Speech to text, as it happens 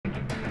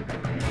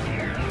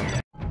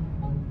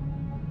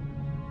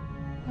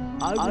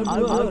I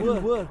will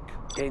work.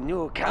 The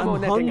new I'm camo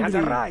netting has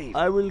hungry. arrived.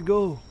 I will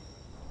go.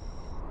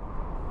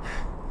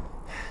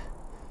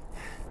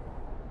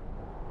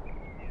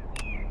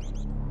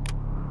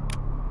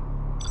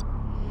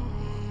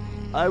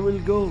 I will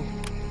go.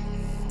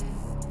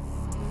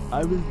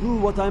 I will do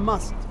what I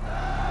must.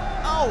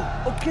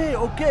 Oh, okay.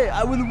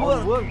 I will work.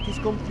 Our work is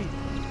complete.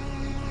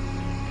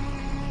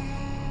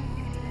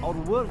 Our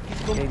work is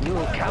The complete.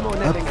 new camo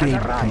netting has Upgrade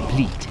arrived.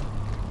 complete.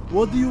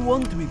 What do you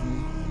want with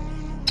me?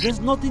 There's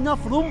not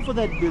enough room for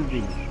that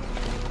building.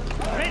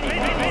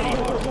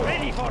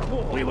 Ready for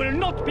war. We will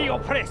not be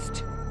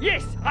oppressed.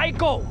 Yes, I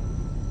go.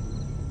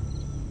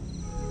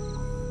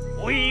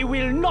 We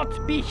will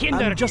not be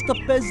hindered. I'm just a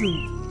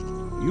peasant.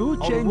 You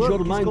Our change work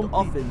your is mind complete.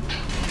 often.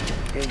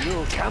 The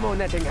new camo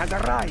netting has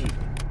arrived.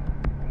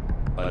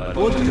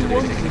 What do you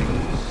want with me?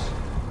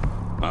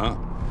 Huh?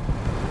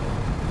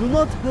 Do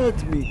not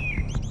hurt me.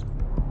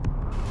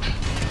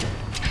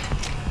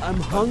 I'm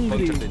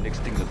hungry. Puncture the next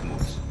thing that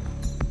moves.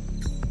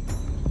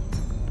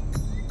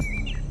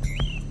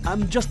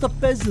 I'm just a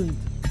peasant.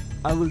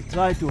 I will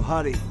try to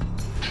hurry.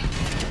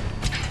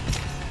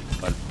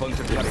 I'll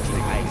puncture the next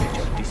thing. At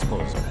your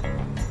disposal.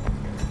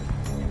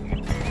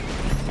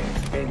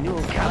 The new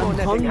camo I'm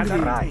netting has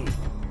hungry. arrived.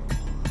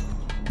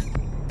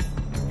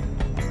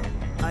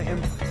 I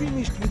am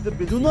finished with the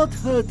building. Do not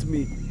hurt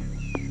me.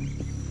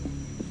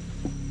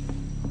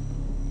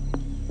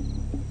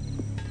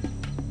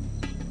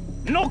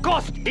 No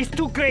cost is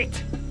too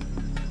great.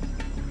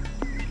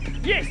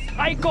 Yes,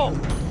 I go.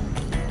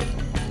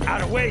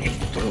 Our way is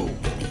through.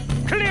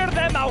 Clear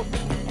them out.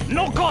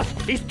 No cost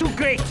is too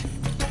great.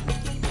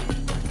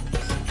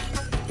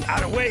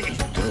 Our way is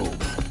through.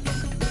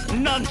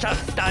 None shall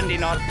stand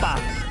in our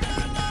path.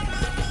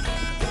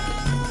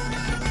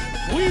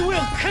 We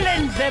will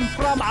cleanse them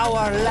from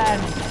our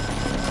land.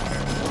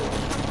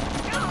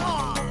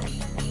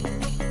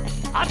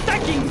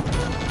 Attacking!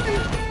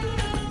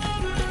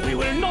 We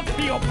will not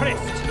be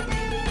oppressed.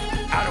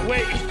 Our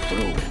way is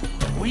through.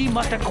 We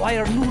must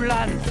acquire new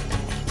lands.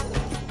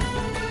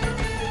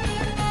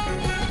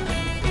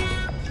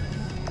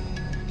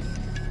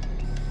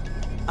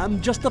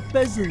 I'm just a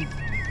peasant.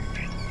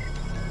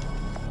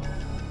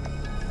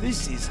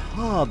 This is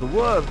hard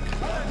work.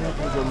 That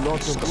was a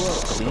lot of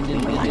work.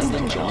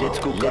 Let's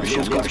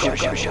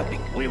go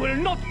shopping. We will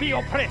not be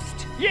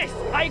oppressed. Yes,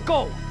 I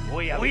go.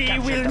 We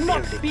will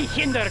not be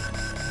hindered.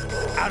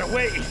 Our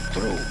way is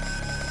through.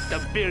 The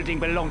building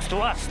belongs to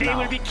us. They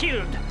will be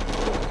killed.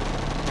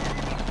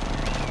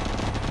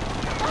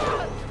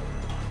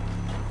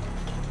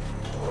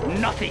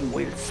 Nothing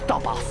will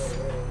stop us.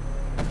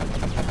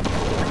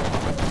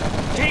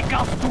 Take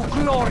us to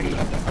glory.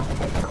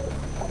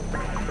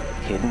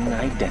 Hidden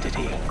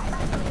identity.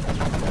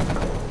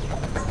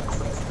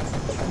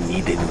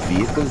 Need a new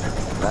vehicle?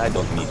 I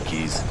don't need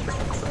keys.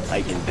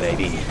 I can drive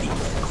anything.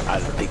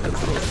 I'll take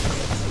control.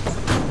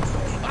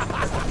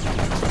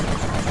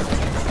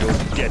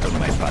 Don't get on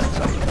my bad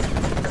side.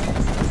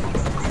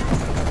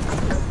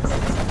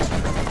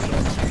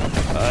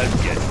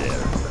 I'll get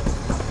there.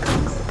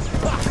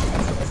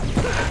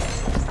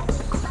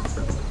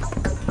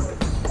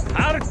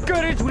 Our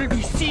courage will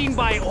be seen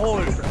by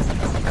all.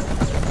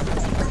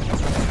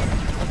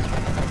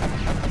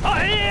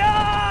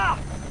 Hiya!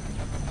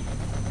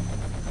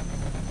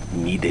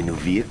 Need a new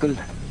vehicle?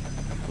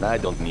 I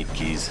don't need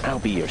keys. I'll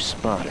be your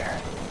spotter.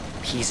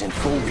 He's in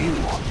full view.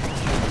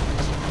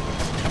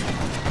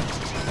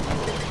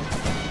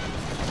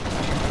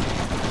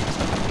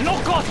 No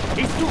cost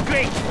is too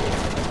great.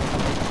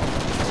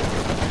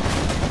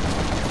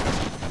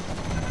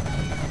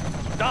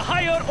 The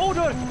higher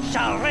order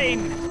shall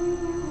reign.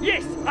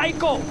 Yes, I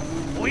go.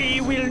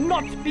 We will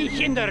not be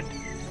hindered.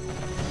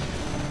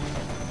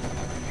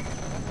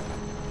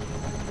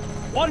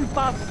 One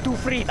path to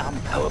freedom.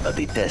 How about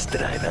the test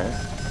drive, huh?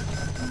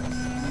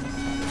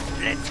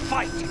 Let's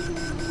fight.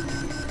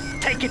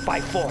 Take it by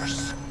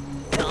force.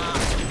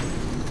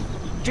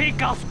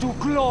 Take us to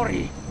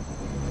glory.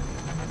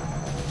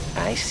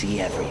 I see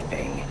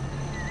everything.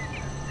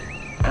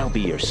 I'll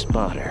be your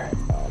spotter.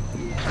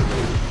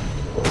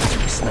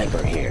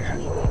 Sniper here.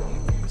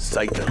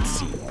 Sight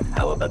unseen.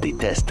 How about the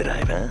test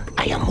drive, huh?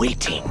 I am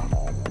waiting.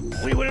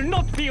 We will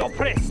not be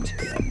oppressed.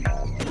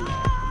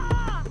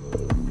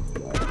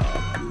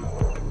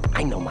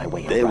 I know my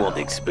way around. They won't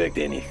expect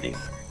anything.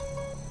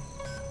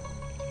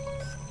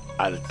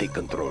 I'll take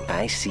control.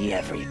 I see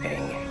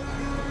everything.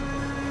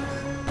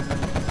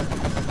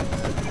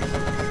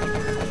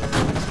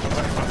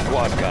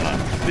 Quad cannon.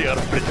 They are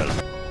brittle.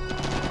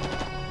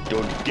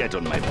 Don't get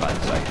on my bad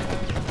side.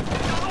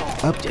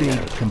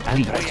 Upgrade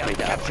complete.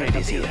 Upgrade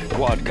is here.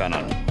 Quad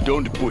cannon.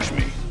 Don't push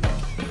me.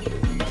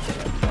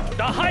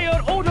 The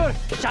higher order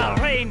shall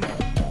reign.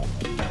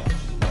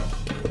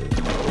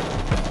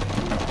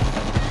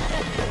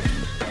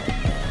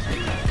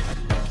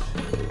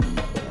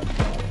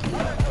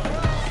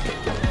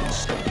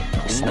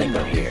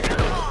 Sniper here.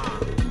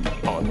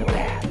 On the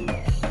path.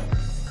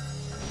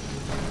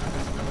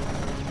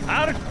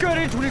 Our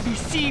courage will be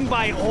seen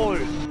by all.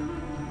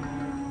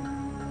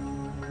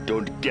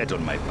 Don't get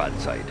on my bad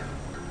side.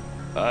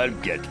 I'll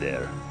get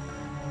there.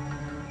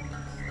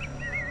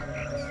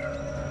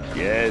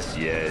 Yes,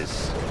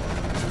 yes.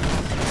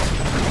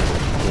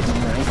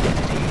 Hidden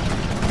identity.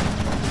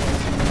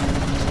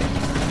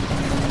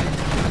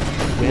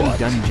 Well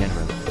done,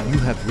 General. You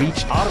have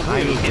reached Our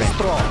higher will is rank.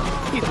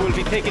 strong. It will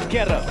be taken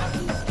care of.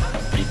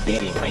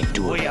 Preparing my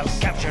We have tools.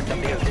 captured the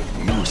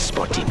building. New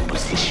spotting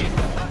position.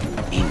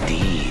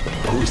 Indeed.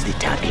 Who's the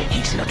target?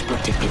 He's not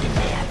protected in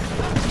there.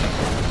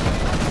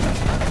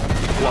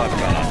 Quad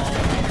cannon.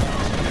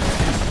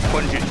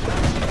 Punch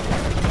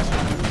it.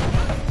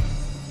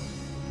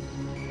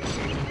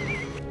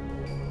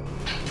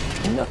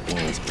 Nothing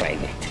is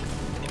private.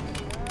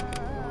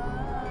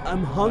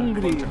 I'm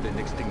hungry.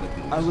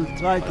 I will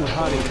try to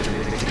hurry.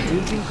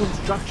 Building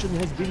construction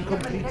has been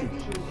completed.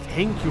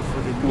 Thank you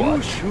for the new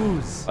What?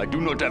 shoes. I do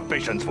not have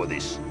patience for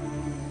this.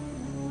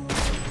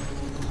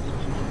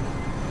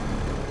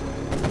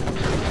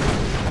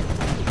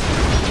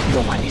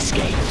 No one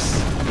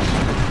escapes.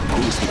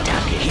 Who's the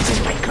target? He's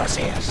in my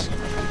crosshairs.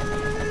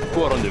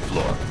 Four on the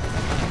floor.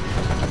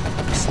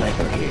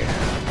 Sniper here.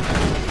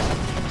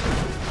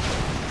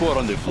 Four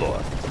on the floor.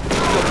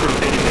 Stop them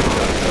dead in the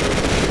tracks.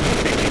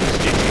 Stitching,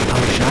 stitching.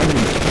 Our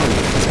giant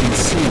turret has been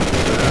seen.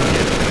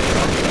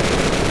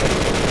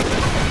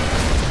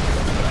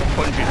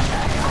 Punch it.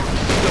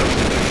 Stop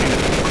the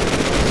machine.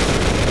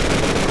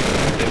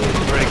 They will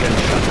break and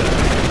shatter.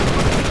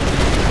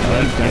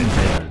 Well I'll done, get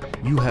there.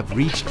 General. You have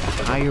reached a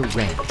higher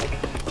rank.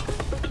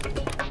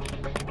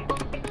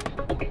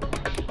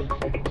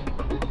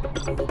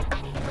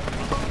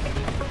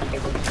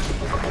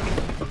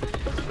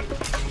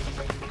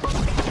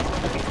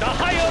 The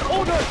higher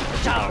order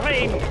shall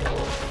reign.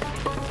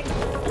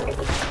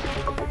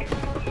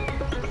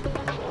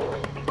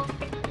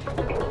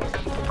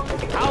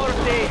 Our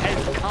day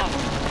has come.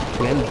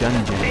 Well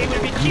done, They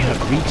will be General. You killed.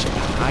 have reached a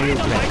higher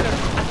Freedom rank.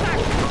 fighters,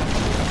 attack!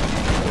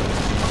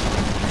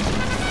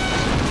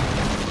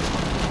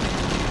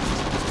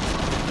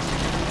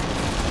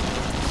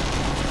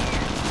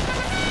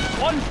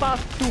 One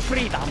path to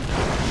freedom.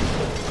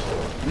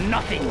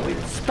 Nothing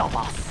will stop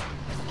us.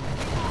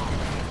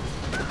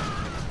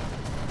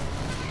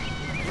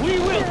 We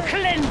will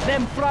cleanse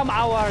them from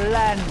our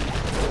land.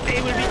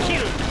 They will be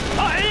killed.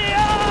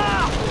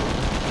 Hi-ya!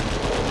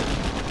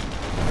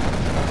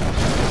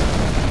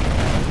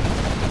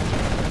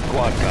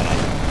 Quad cannon.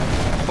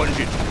 Punch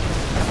it.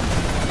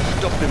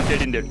 Stop them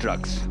dead in their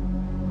tracks.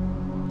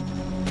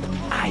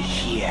 I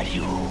hear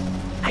you.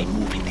 I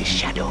move in the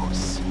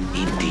shadows.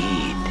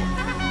 Indeed.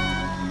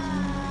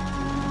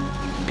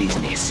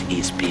 Business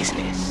is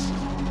business.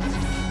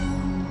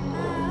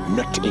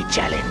 Not a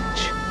challenge.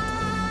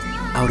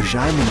 Our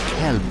giant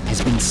kelp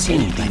has been seen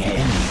by Anything the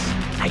enemy.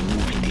 else, I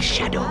move in the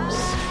shadows.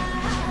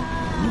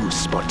 New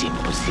spotting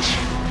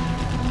position.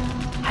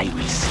 I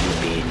will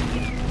slip in.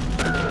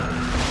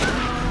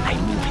 I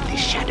move in the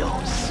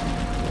shadows.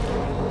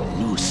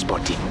 New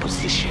spotting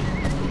position.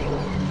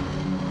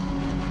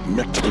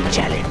 Not a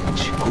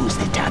challenge. Who's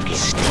the target?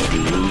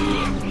 Steady.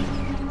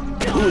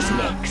 Who's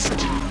next?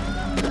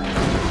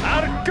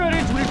 Our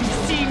courage will be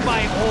seen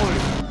by all.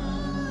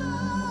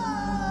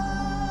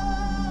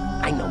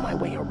 I know my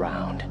way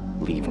around.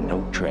 Leave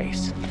no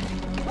trace.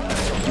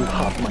 You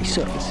have my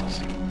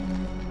services.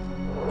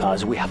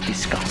 As we have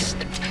discussed,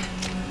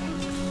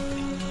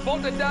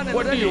 Bolt it down and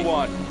What do ready. you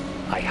want?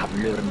 I have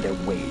learned their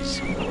ways.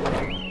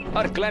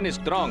 Our clan is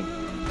strong.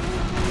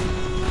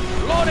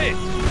 Load it!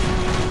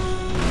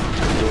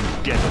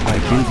 Don't get on my Our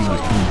bad building side.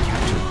 is being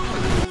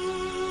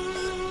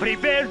captured.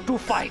 Prepare to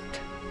fight.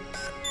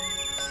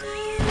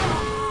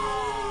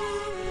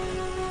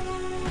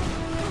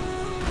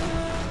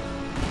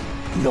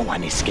 No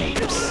one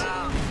escapes.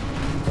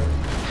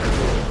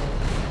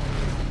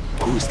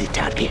 Who's the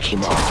target? Pick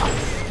him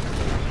off.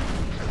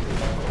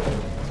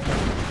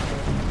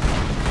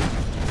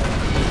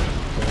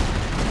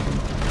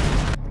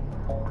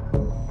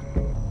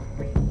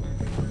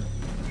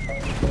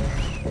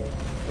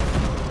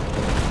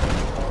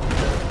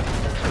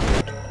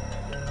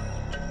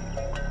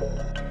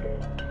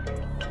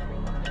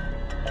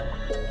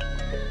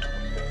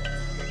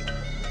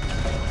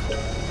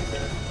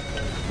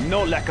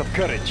 No lack of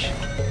courage.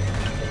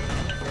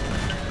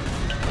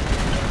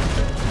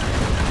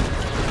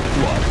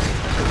 What?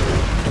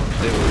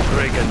 They will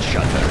break and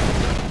shatter.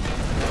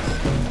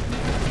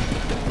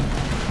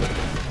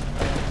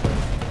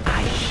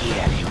 I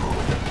hear you.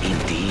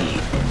 Indeed.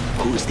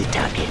 Who's the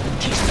target?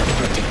 He's not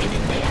protected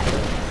in there.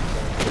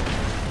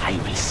 I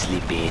will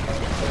slip in.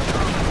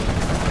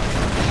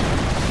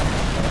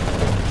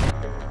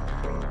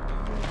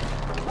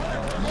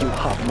 You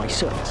have my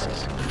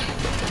services.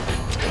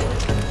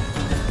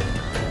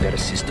 Their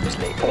systems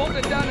lay Bolt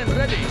it down and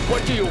ready.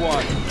 What do you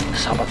want?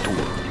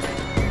 Saboteur.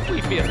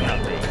 We fear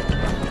nothing.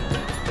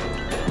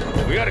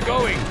 We are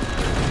going.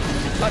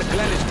 Our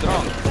clan is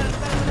strong.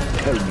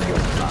 Tell me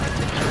your plan.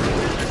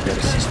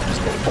 Their systems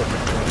lay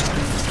open to us.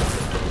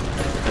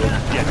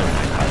 Don't get on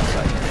my bad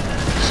side.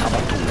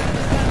 Saboteur.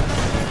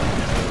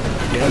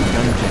 Well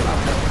done, General.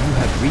 You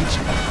have reached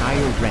a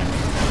higher rank.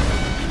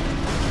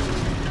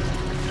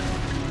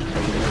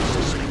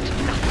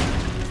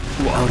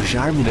 Our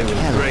Jarman They will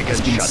Kell break has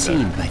and been shatter.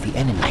 seen by the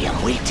enemy. I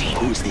am waiting.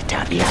 Who's the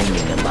target?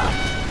 Lining them up.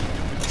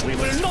 We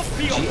will not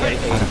be Our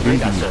oppressed. building is being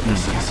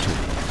captured.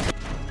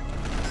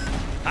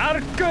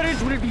 Our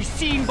courage will be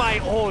seen by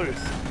all.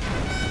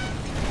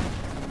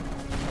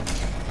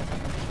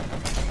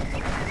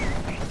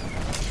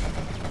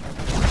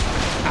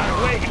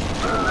 Our way.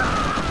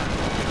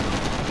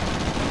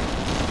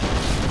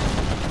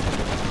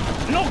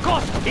 No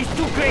cost is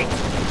too great.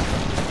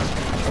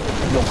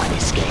 No one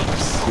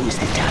escapes. Who's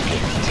the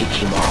target? Take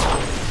him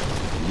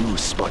off. New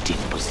spotted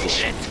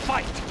position. Let's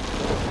fight.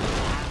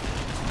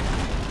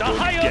 The Don't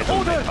higher get on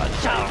order my bad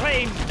shall side.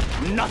 reign.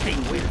 Nothing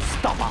will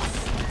stop us.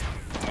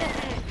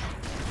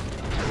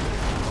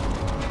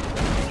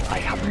 I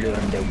have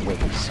learned their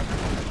ways.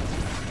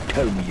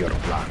 Tell me your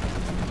plan.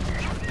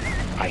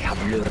 I have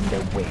learned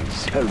their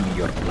ways. Tell me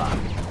your plan.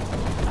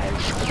 I'll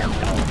shoot them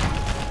down.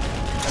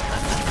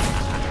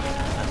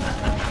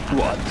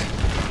 What?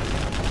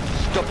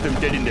 Stop them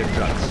dead in their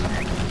tracks.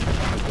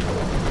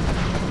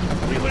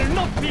 We will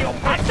not be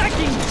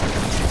attacking.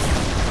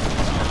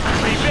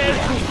 Prepare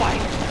to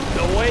fight.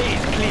 The way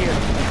is clear.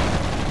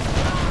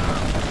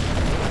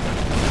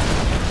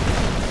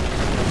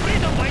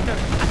 Freedom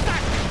fighters,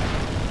 attack!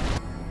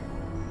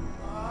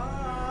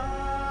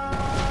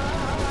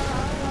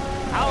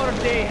 Our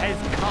day has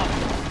come.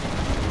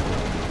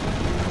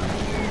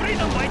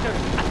 Freedom fighters,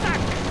 attack!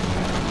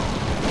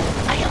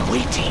 I am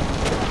waiting.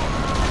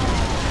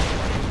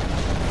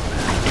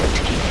 I don't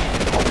care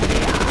who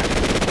they are.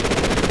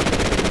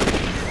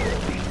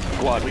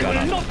 Squad We will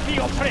gunner. not be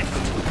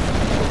oppressed.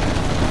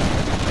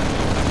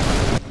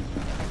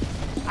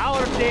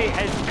 Our day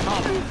has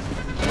come.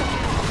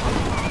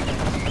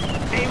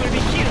 They will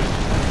be killed.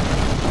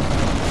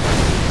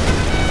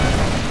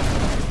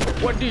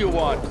 What do you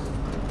want?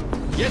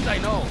 Yes, I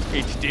know.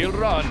 It still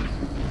runs.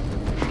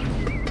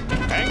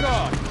 Hang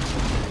on.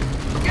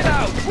 Get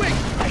out, quick!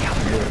 I have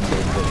learned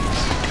their ways.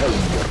 Tell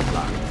me your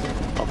plan.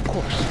 Of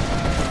course.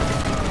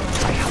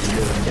 I have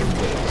learned their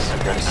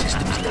ways. Their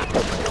systems are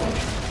open to me.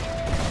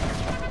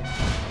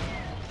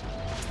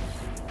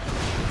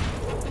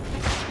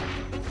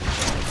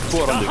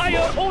 Four The on the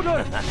higher floor.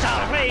 order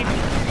shall reign.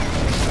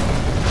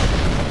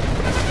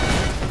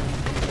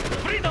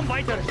 Freedom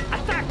fighters,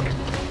 attack!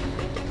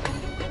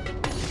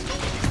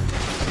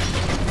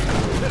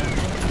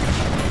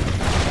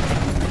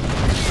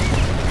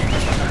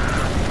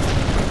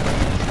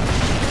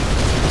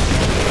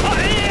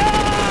 Hi-ya!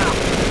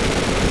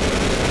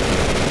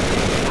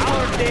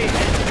 Our day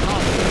has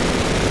come.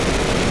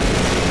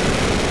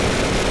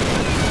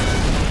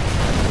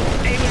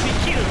 They will be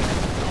killed.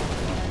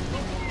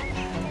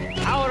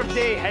 Our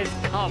day has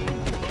come.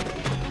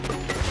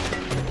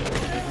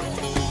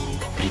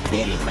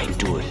 Preparing my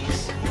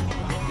tools.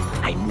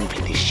 I move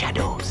in the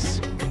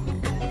shadows.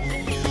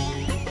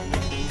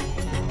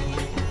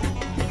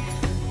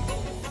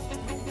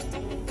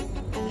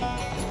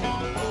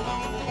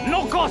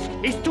 No cost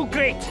is too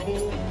great.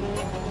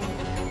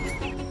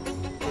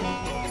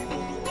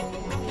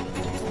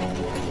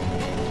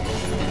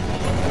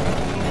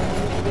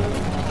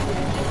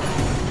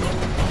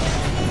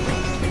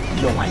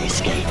 No one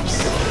escapes.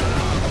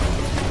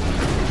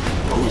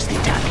 Who's the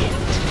target?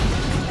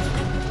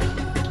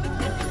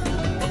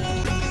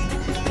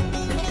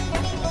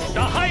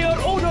 The higher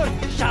order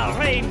shall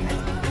reign.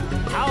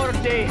 Our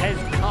day has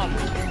come.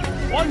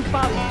 One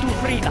path to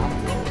freedom.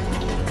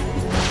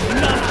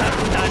 None shall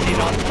stand in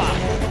our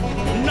path.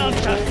 None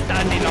shall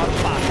stand in our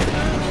path.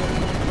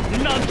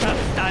 None shall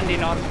stand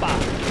in our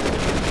path.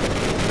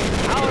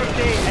 Our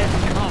day has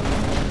come.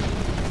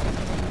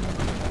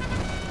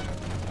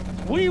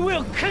 We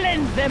will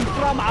cleanse them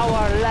from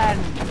our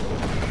land.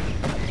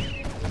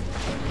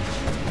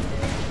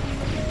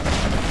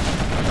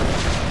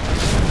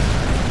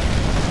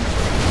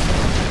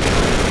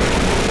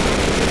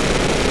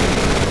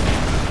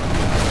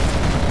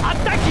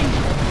 Attacking!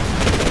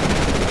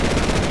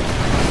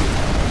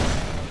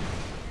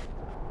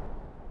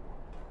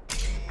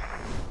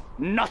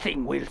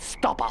 Nothing will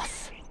stop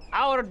us.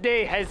 Our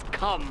day has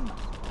come.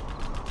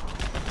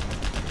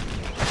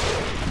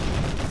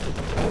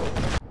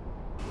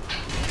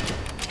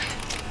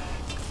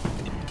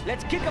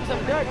 Let's kick up some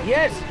dirt.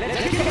 Yes,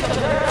 let's kick up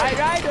some dirt. I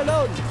ride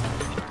alone.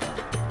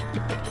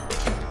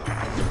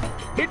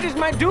 It is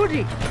my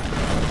duty.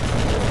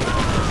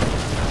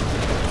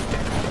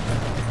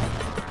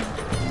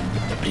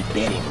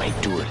 Preparing my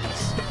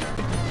tools.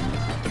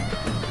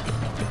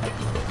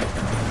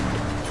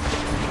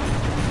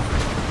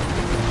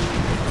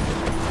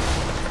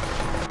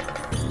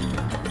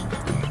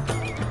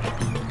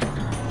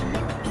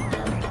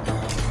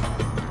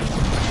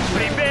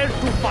 Prepare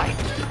to fight.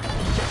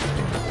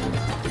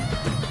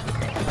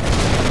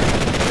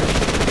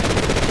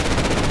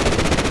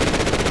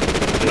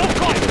 No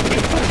cost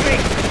is too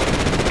great.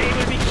 They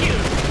will be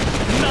killed.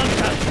 None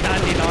shall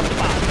stand in our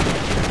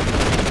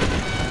path.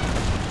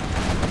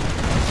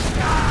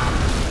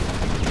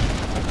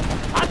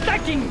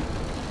 Attacking!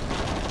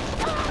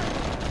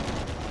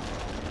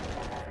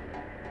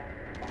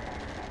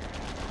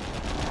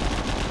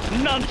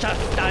 None shall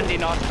stand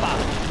in our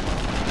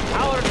path.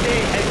 Our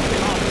day has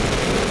come.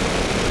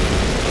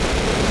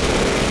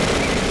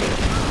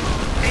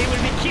 They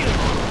will be killed.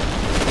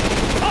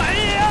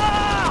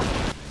 Fire!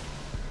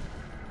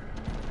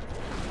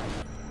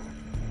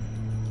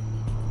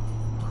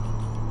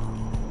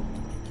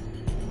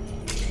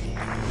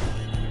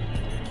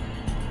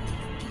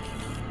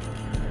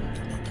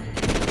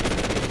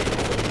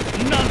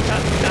 None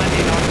shall stand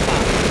in our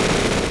path.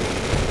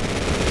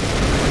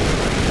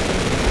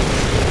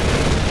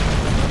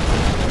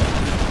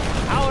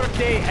 Our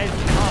day has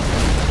come.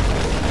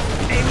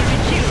 They will be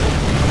killed.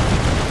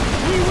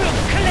 We will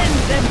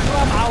cleanse them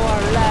from our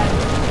land.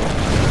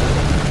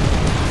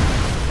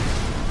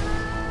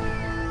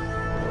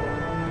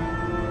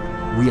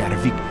 We are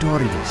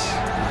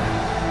victorious.